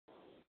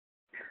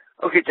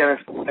Okay, Dennis,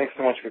 thanks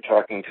so much for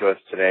talking to us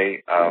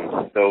today.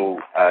 So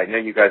I know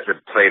you guys have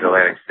played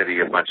Atlantic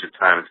City a bunch of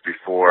times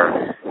before.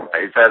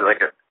 Is that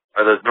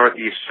are those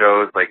Northeast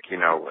shows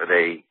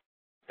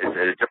is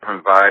it a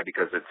different vibe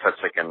because it's such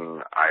like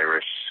an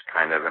Irish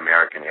kind of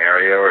American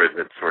area, or is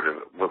it sort of,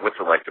 what's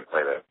it like to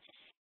play there?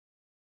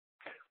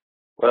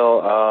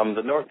 Well,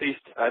 the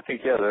Northeast, I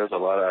think, there's a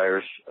lot of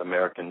Irish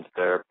Americans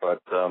there,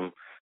 but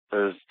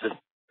there's just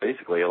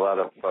basically a lot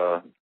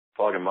of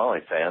Flogging Molly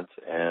fans,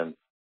 and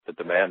the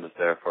demand is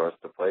there for us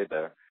to play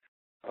there.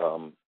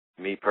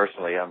 Me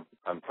personally,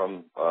 I'm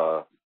from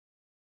the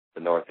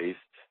Northeast,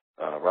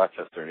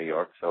 Rochester, New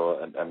York,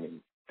 so I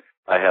mean,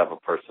 I have a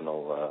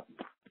personal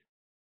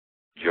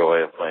joy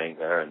of playing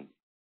there and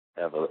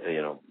have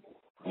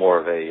more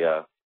of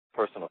a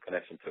personal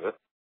connection to it.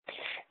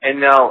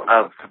 And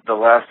now, the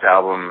last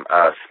album,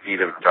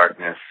 Speed of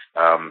Darkness,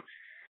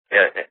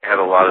 it had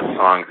a lot of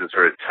songs that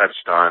sort of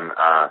touched on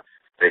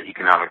the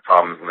economic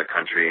problems in the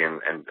country and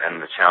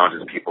the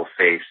challenges people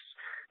face.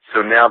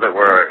 So now that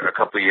we're a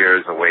couple of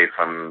years away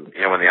from,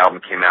 when the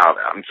album came out,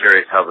 I'm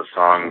curious how the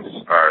songs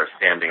are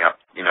standing up.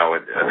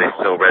 Are they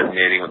still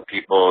resonating with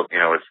people?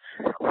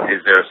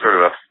 Is there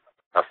sort of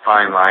a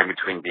fine line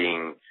between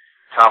being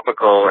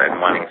topical and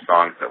wanting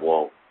songs that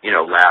will,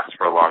 last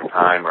for a long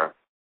time? Or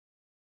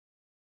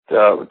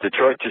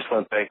Detroit just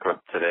went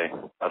bankrupt today.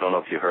 I don't know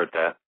if you heard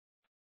that.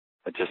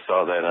 I just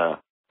saw that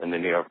in the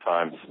New York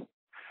Times.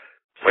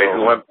 Wait,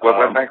 what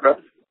went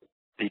bankrupt?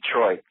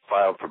 Detroit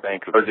filed for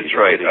bankruptcy. Oh,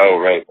 Detroit. Oh,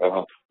 right.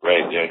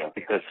 Right, yeah.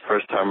 Because it's the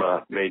first time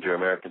a major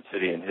American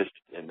city in the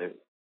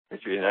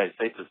history of the United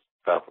States has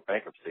filed for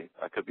bankruptcy.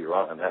 I could be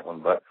wrong on that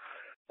one, but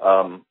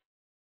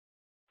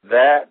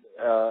that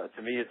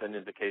to me is an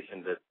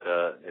indication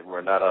that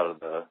we're not out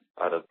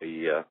of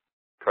the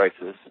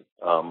crisis.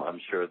 I'm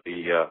sure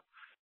the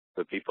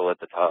people at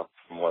the top,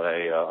 from what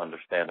I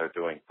understand, are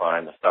doing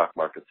fine. The stock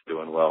market's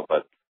doing well,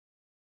 but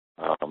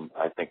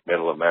I think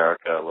middle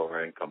America,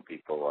 lower income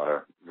people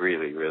are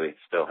really, really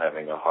still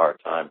having a hard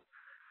time.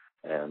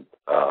 And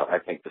I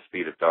think the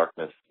Speed of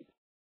Darkness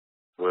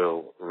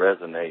will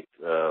resonate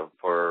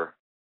for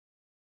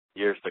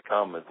years to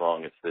come as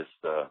long as this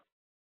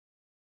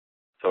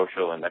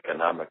social and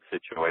economic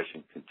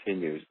situation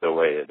continues the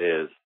way it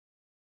is.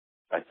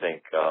 I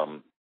think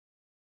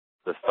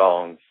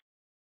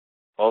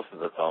most of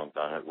the songs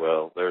on it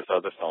will. There's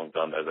other songs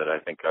on there that I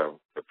think are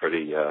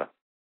pretty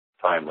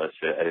timeless.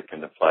 It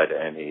can apply to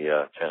any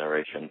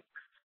generation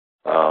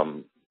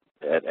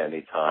at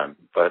any time.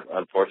 But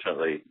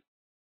unfortunately,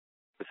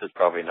 this is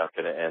probably not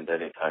going to end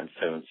anytime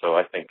soon. So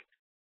I think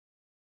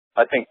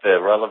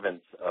the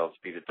relevance of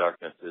Speed of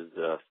Darkness is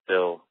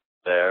still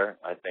there.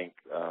 I think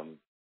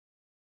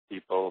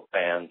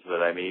fans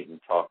that I meet and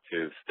talk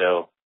to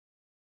still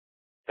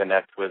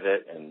connect with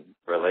it and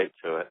relate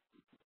to it.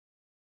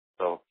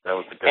 So that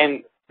was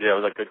it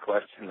was a good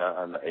question.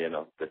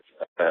 It's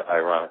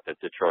ironic that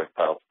Detroit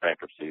filed for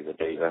bankruptcy the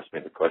day you asked me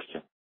the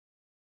question.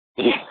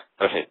 Yeah,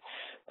 okay.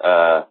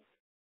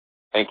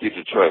 Thank you,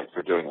 Detroit,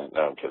 for doing that.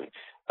 No, I'm kidding.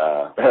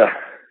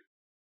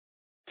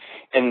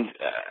 And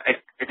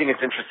I think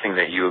it's interesting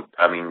that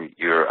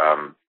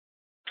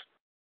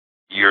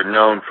you're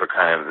known for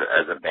kind of,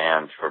 as a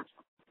band, for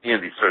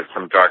these sort of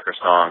some darker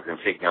songs and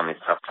taking on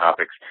these tough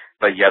topics,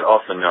 but yet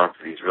also known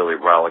for these really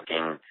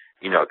rollicking,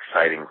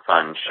 exciting,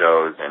 fun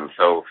shows. And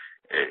so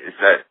is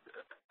that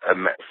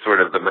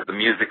sort of the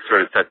music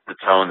sort of sets the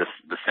tone,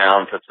 the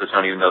sound sets the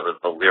tone, even though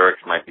the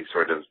lyrics might be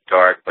sort of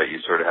dark, but you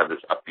sort of have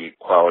this upbeat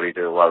quality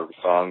to a lot of the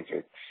songs?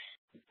 Or?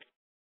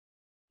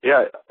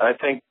 Yeah, I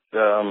think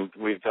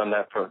we've done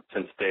that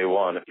since day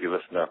one. If you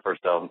listen to our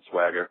first album,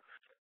 Swagger,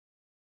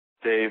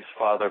 Dave's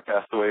father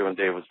passed away when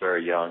Dave was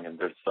very young, and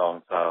there's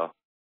songs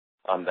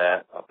on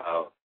that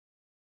about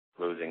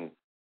losing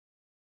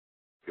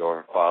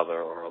your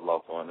father or a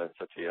loved one at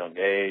such a young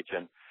age.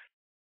 And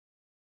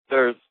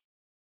there's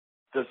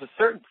a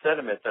certain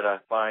sentiment that I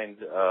find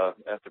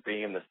after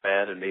being in this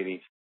band and meeting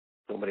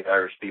so many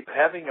Irish people,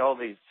 having all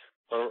these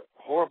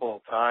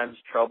horrible times,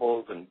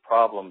 troubles, and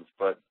problems,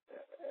 but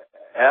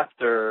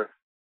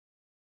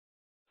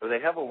they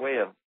have a way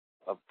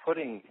of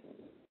putting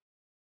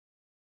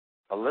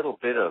a little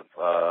bit of,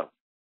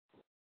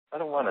 I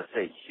don't want to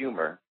say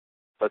humor,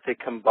 but they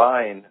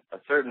combine a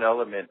certain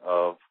element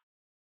of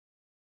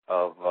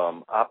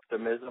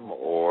optimism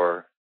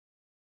or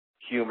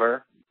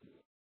humor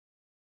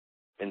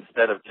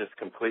instead of just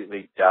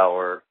completely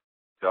dour,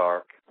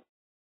 dark,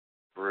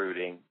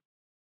 brooding.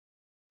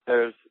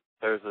 There's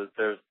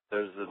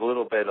a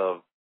little bit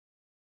of,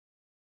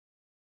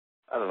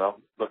 I don't know,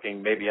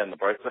 looking maybe on the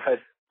bright side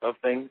of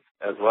things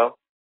as well.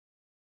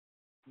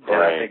 And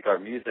right. I think our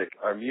music,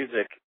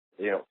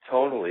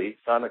 tonally,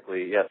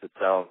 sonically, yes, it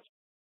sounds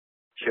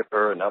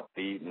chipper and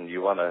upbeat, and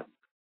you want to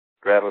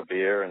grab a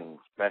beer and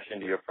smash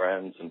into your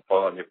friends and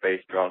fall on your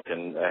face drunk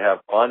and have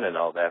fun and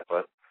all that.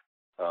 But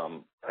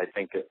I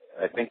think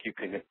you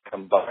can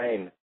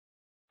combine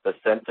the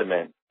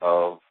sentiment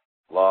of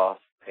loss,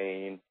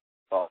 pain,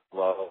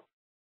 love,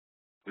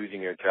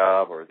 losing your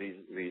job, or these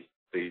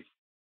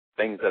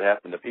things that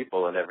happen to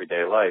people in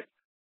everyday life.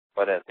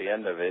 But at the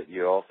end of it,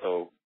 you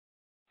also,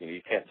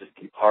 you can't just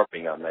keep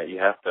harping on that. You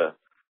have to,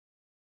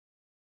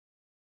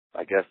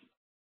 I guess,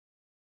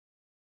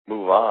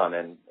 move on.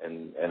 And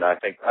I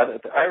think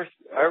the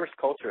Irish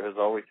culture has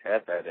always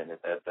had that in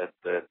it,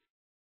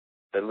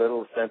 that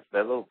little sense,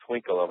 that little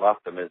twinkle of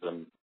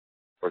optimism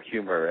or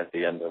humor at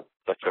the end of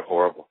such a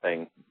horrible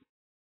thing.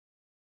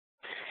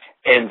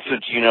 And so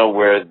do you know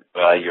where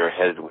you're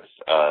headed with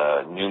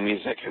new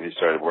music? Have you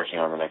started working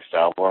on the next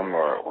album,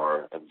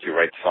 or do you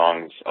write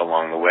songs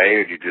along the way,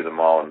 or do you do them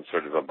all in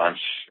sort of a bunch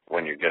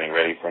when you're getting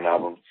ready for an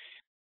album?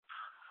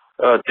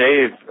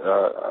 Dave,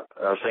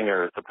 our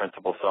singer, is the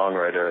principal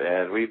songwriter,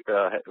 and we've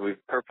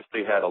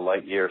purposely had a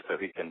light year so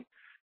he can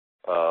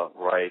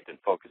write and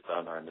focus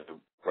on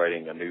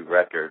writing a new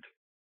record.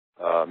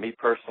 Me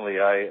personally,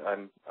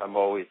 I'm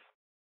always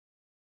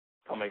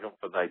coming up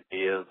with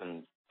ideas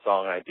and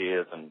song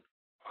ideas and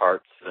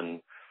parts,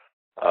 and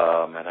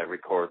I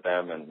record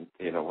them, and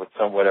with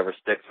whatever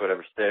sticks,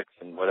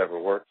 and whatever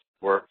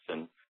works,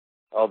 and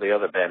all the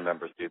other band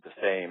members do the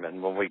same.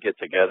 And when we get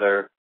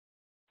together,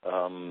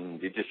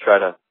 you just try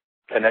to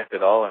connect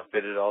it all and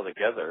fit it all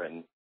together.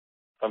 And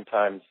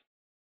sometimes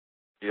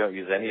you don't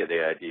use any of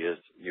the ideas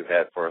you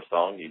had for a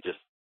song. You just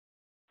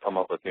come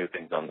up with new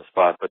things on the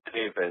spot. But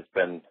Dave has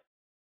been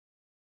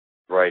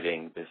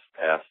writing this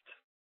past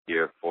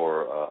year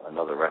for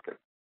another record.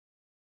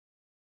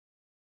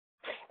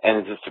 And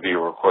is this to be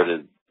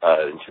recorded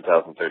in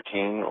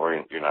 2013,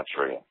 or you're not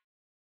sure yet?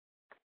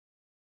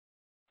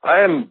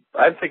 I'm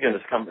thinking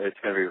it's going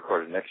to be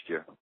recorded next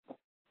year.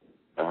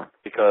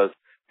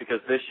 Because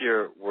this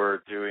year we're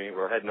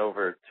heading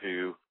over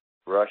to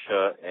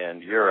Russia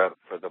and Europe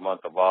for the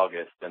month of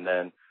August, and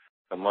then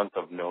the month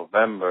of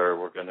November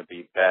we're going to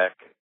be back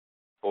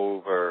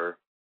over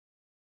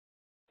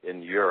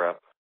in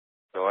Europe.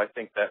 So I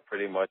think that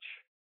pretty much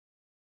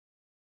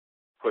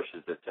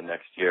pushes it to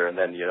next year. And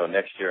then,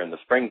 next year in the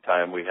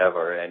springtime we have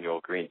our annual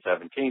Green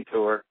 17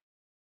 tour.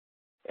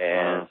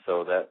 And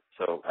so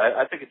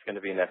I think it's going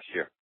to be next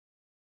year.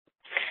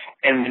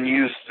 And when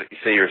you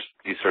say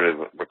you sort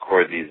of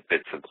record these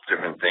bits of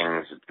different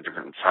things at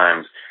different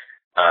times,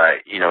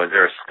 is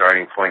there a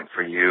starting point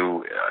for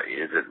you?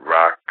 Is it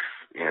rock,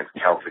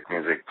 Celtic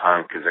music,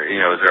 punk? Is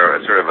there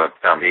a sort of a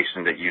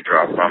foundation that you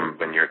draw from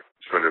when you're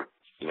sort of,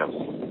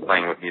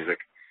 playing with music?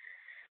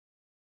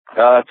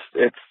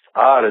 It's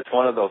odd. It's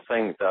one of those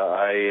things.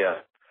 I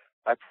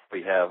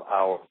probably have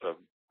hours of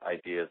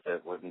ideas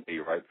that wouldn't be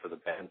right for the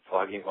band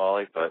Flogging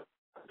Molly, but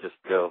just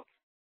still,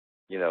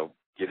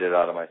 get it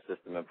out of my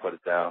system and put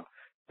it down.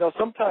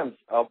 Sometimes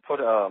I'll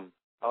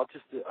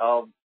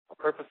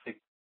purposely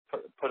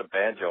put a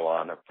banjo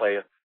on or play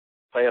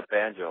a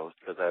banjo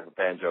because I have a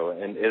banjo,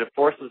 and it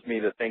forces me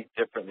to think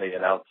differently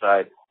and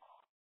outside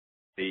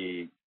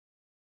the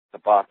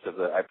box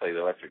I play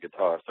the electric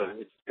guitar. So it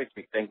just makes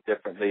me think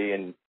differently,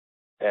 and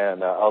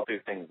I'll do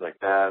things like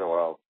that,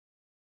 or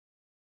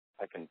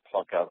I can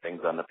plunk out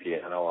things on the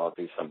piano. I'll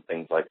do some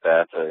things like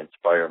that to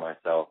inspire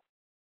myself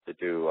to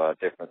do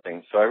different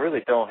things. So I really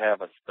don't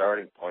have a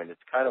starting point.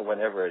 It's kind of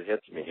whenever it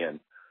hits me.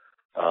 And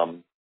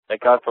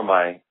thank God for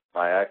my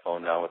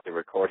iPhone now with the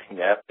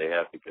recording app they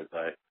have, because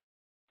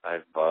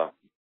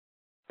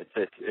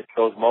it's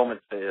those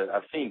moments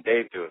I've seen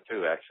Dave do it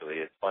too. Actually,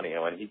 it's funny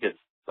when he gets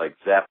like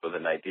zapped with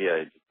an idea,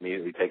 he just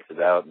immediately takes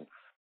it out and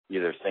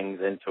either sings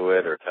into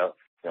it or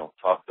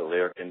talk the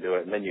lyric into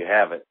it, and then you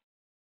have it.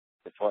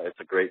 It's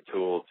a great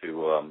tool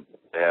to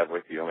have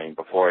with you. I mean,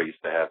 before I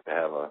used to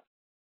have a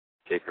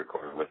tape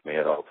recorder with me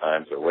at all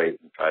times, or wait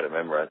and try to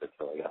memorize it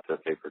till I got to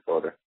the tape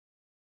recorder.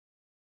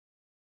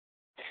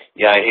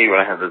 Yeah, I hate when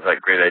I have those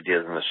great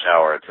ideas in the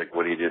shower. It's like,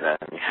 what do you do then?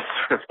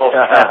 You hold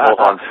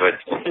on to it.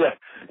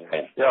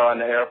 Yeah, on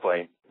the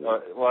airplane.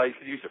 Well, you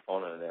could use your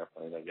phone on an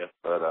airplane, I guess.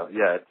 But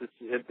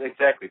it's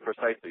exactly,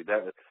 precisely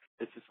that.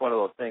 It's just one of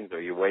those things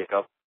where you wake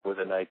up with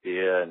an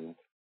idea, and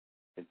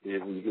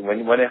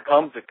when it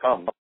comes, it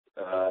comes,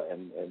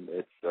 and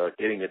it's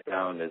getting it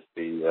down is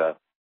the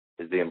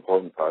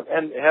important part.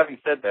 And having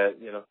said that,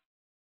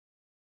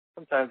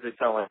 sometimes they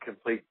sound like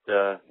complete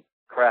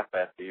crap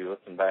after you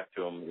listen back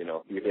to them.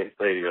 A few days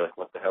later, you're like,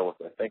 what the hell was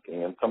I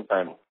thinking? And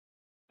sometimes,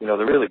 the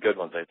really good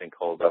ones, I think,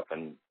 hold up,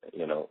 and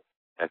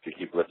after you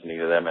keep listening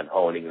to them and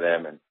honing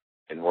them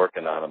and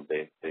working on them,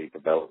 they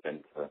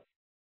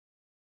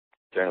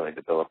generally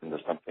develop into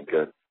something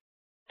good.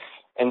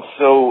 And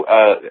so,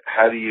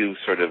 how do you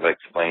sort of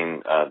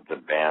explain the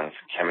band's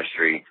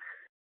chemistry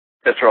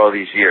after all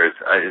these years?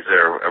 Is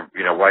there,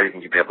 why do you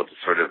think you'd be able to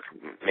sort of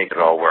make it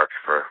all work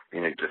for,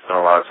 just spend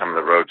a lot of time on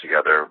the road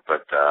together,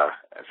 but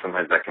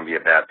sometimes that can be a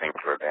bad thing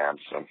for a band.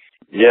 So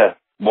yeah,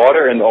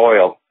 water and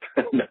oil.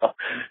 no,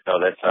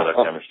 that's not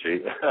our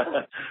chemistry.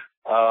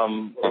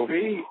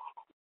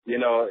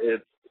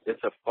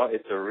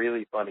 It's a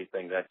really funny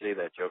thing. I say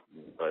that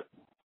jokingly, but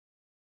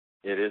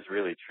it is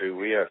really true.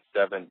 We are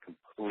 7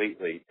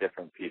 completely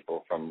different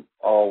people from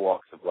all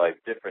walks of life,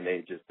 different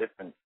ages,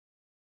 different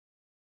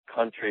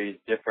countries,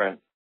 different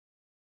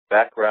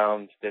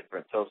backgrounds,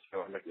 different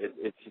social.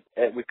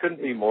 We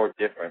couldn't be more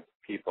different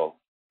people,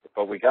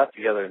 but we got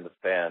together in this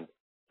band,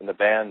 and the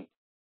band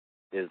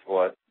is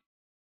what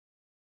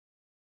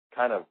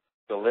kind of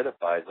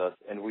solidifies us,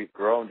 and we've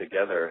grown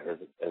together as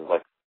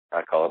like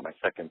I call it my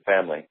second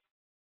family.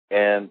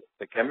 And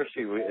the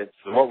chemistry, it's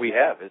what we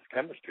have is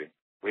chemistry.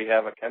 We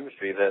have a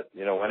chemistry that,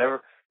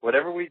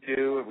 whatever we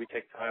do, we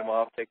take time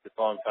off, take this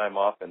long time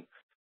off, and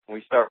when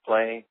we start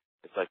playing,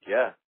 it's like,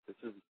 yeah, this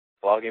is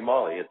Flogging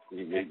Molly. It's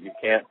you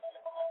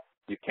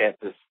can't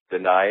just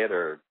deny it,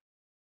 or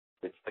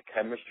it's the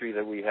chemistry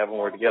that we have when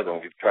we're together.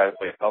 When we try to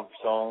play cover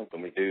songs,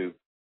 and we do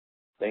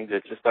things,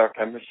 it's just our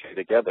chemistry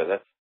together.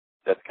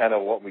 That's kind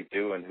of what we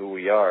do and who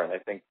we are. And I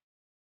think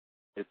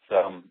it's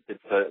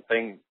a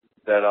thing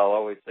that I'll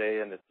always say,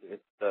 and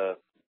it's the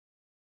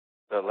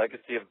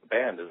legacy of the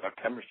band is our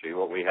chemistry,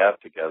 what we have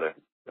together.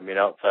 I mean,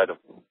 outside of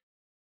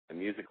the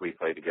music we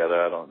play together,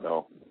 I don't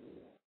know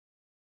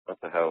what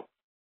the hell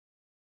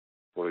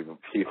would even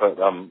be. But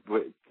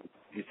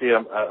you see,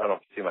 I don't know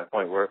if you see my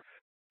point. Where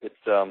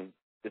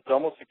it's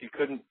almost like you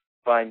couldn't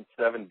find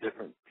 7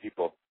 different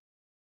people,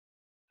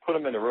 put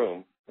them in a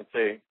room, and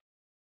say,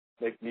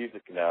 make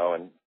music now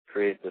and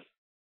create this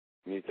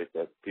music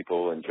that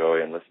people will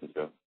enjoy and listen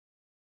to.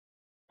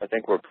 I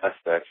think we're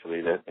blessed,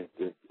 actually, that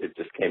it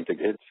just came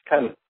together. It's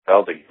kind of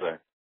fell together.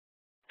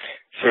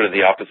 Sort of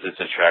the opposites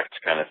attract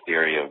kind of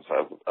theory of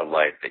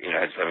life, that,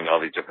 just having all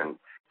these different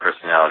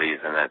personalities,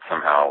 and that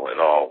somehow it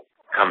all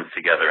comes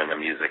together in the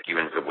music,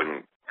 even if it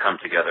wouldn't come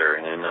together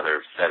in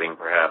another setting,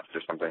 perhaps,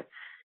 or something.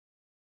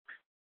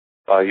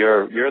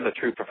 You're the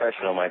true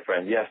professional, my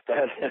friend. Yes,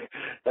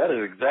 that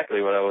is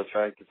exactly what I was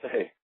trying to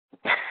say.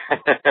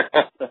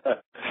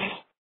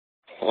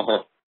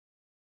 Well,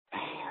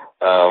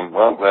 I'm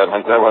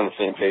glad we're on the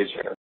same page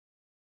here.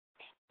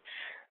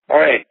 All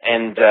right,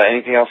 and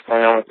anything else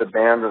going on with the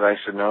band that I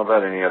should know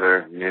about? Any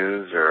other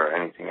news or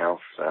anything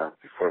else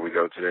before we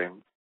go today?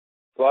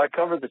 Well, I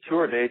covered the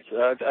tour dates.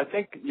 I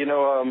think,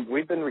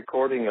 we've been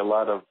recording a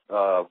lot of,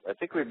 I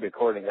think we've been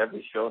recording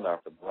every show now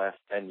for the last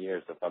 10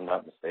 years, if I'm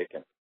not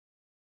mistaken.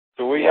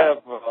 So we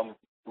have,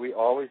 we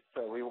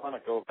want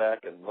to go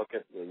back and look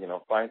at,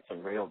 find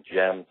some real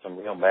gems, some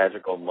real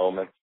magical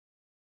moments,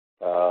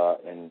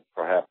 and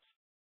perhaps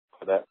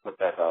put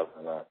that out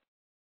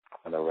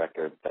on a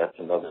record. That's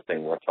another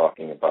thing we're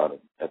talking about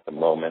at the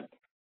moment,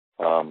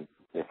 from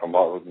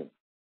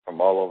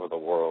all over the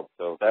world.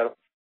 So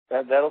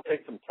that'll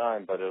take some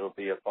time, but it'll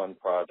be a fun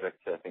project,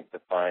 I think, to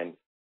find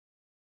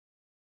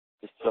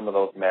just some of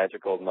those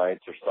magical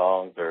nights or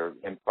songs, or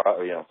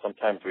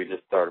sometimes we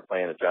just started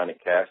playing a Johnny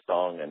Cash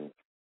song, and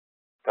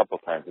a couple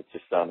of times it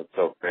just sounded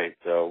so great.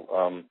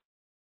 So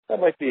that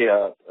might be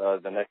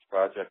the next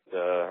project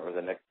or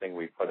the next thing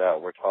we put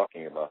out. We're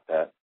talking about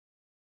that.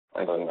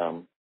 But,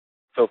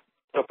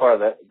 so far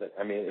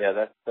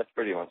that's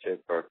pretty much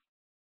it for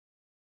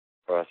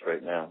us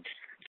right now.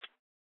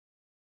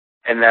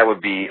 And that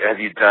would be, have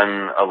you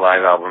done a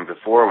live album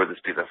before? Would this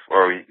be the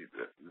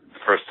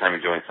first time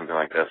you're doing something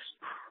like this?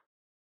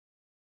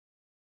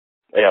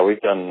 Yeah, we've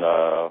done,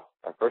 our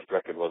first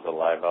record was a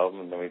live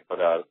album, and then we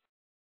put out,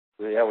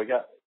 we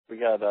got,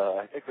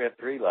 I think we have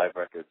 3 live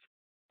records.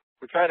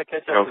 We're trying to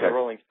catch up to the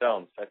Rolling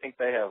Stones. I think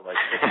they have like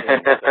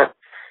 15.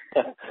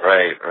 So.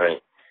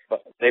 Right.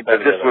 But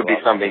this would be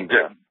something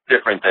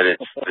different, that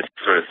it's this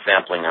sort of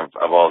sampling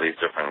of all these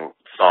different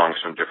songs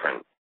from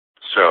different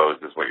shows,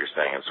 is what you're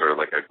saying. It's sort of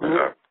like a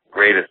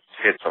greatest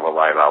hits of a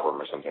live album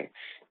or something.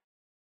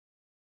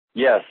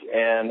 Yes,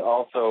 and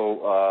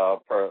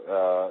also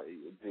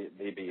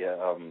maybe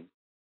a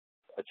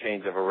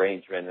change of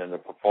arrangement in the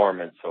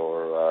performance,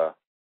 or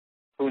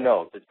who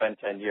knows? It's been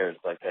 10 years.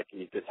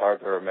 It's hard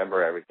to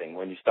remember everything.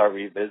 When you start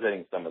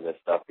revisiting some of this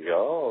stuff, you go,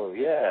 oh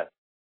yeah.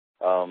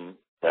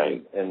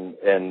 Right. And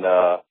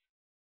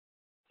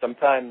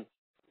sometimes,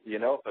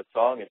 if a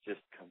song is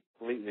just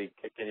completely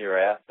kicking your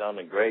ass,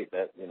 sounding great,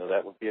 that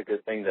would be a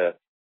good thing to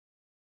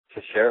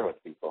share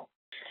with people.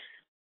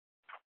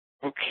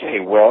 Okay,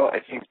 well, I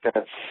think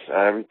that's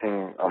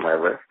everything on my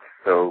list.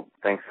 So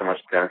thanks so much,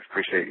 Dennis.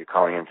 Appreciate you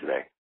calling in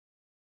today.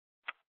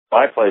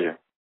 My pleasure.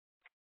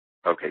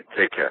 Okay,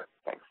 take care.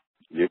 Thanks.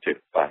 You too.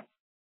 Bye.